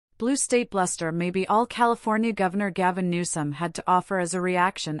Blue state bluster may be all California Governor Gavin Newsom had to offer as a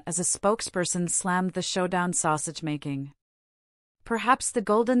reaction as a spokesperson slammed the showdown sausage-making. Perhaps the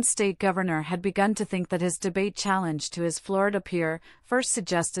Golden State Governor had begun to think that his debate challenge to his Florida peer, first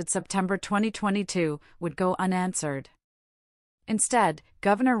suggested September 2022, would go unanswered. Instead,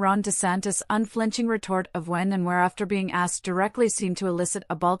 Governor Ron DeSantis' unflinching retort of when and where after being asked directly seemed to elicit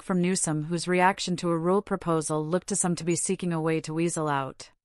a balk from Newsom, whose reaction to a rule proposal looked to some to be seeking a way to weasel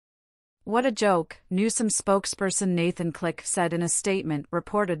out. "What a joke," Newsom spokesperson Nathan Click said in a statement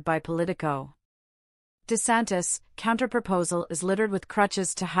reported by Politico. DeSantis' counterproposal is littered with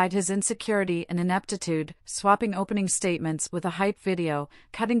crutches to hide his insecurity and ineptitude, swapping opening statements with a hype video,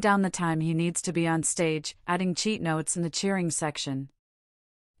 cutting down the time he needs to be on stage, adding cheat notes in the cheering section.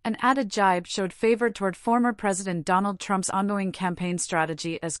 An added jibe showed favor toward former President Donald Trump's ongoing campaign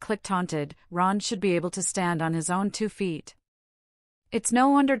strategy as Click taunted, Ron should be able to stand on his own 2 feet. It's no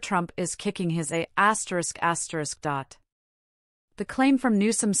wonder Trump is kicking his The claim from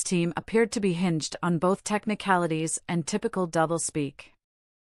Newsom's team appeared to be hinged on both technicalities and typical doublespeak.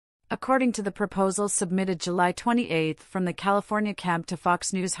 According to the proposal submitted July 28 from the California camp to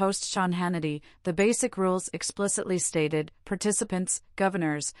Fox News host Sean Hannity, the basic rules explicitly stated, participants,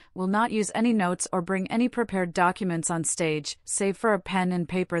 governors, will not use any notes or bring any prepared documents on stage, save for a pen and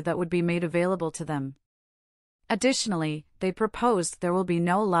paper that would be made available to them. Additionally, they proposed there will be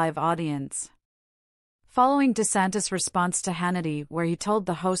no live audience. Following DeSantis' response to Hannity, where he told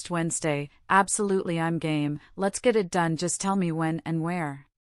the host Wednesday, "Absolutely, I'm game, let's get it done, just tell me when and where."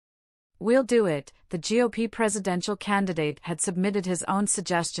 "We'll do it," the GOP presidential candidate had submitted his own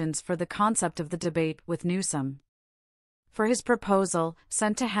suggestions for the concept of the debate with Newsom. For his proposal,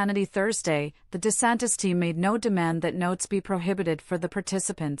 sent to Hannity Thursday, the DeSantis team made no demand that notes be prohibited for the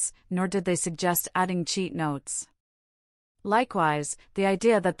participants, nor did they suggest adding cheat notes. Likewise, the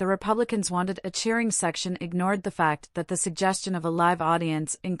idea that the Republicans wanted a cheering section ignored the fact that the suggestion of a live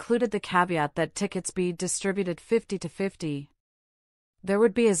audience included the caveat that tickets be distributed 50-50. There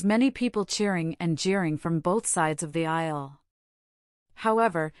would be as many people cheering and jeering from both sides of the aisle.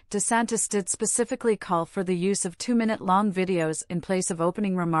 However, DeSantis did specifically call for the use of 2-minute-long videos in place of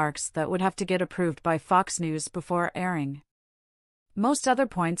opening remarks that would have to get approved by Fox News before airing. Most other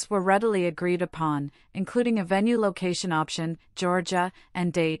points were readily agreed upon, including a venue location option, Georgia,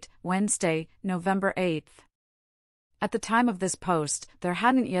 and date, Wednesday, November 8. At the time of this post, there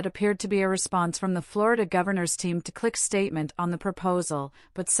hadn't yet appeared to be a response from the Florida governor's team to Click's statement on the proposal,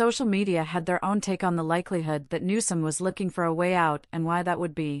 but social media had their own take on the likelihood that Newsom was looking for a way out and why that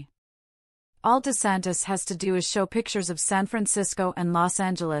would be. All DeSantis has to do is show pictures of San Francisco and Los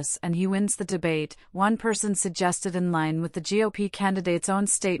Angeles and he wins the debate, one person suggested, in line with the GOP candidate's own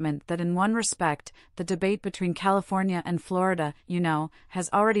statement that in one respect, the debate between California and Florida,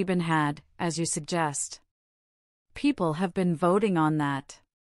 has already been had, as you suggest. People have been voting on that.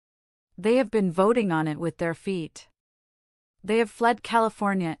 They have been voting on it with their feet. They have fled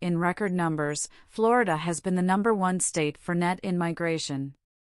California in record numbers. Florida has been the #1 state for net in-migration.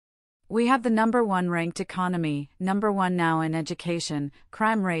 We have the #1 ranked economy, #1 now in education,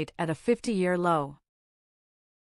 crime rate at a 50-year low.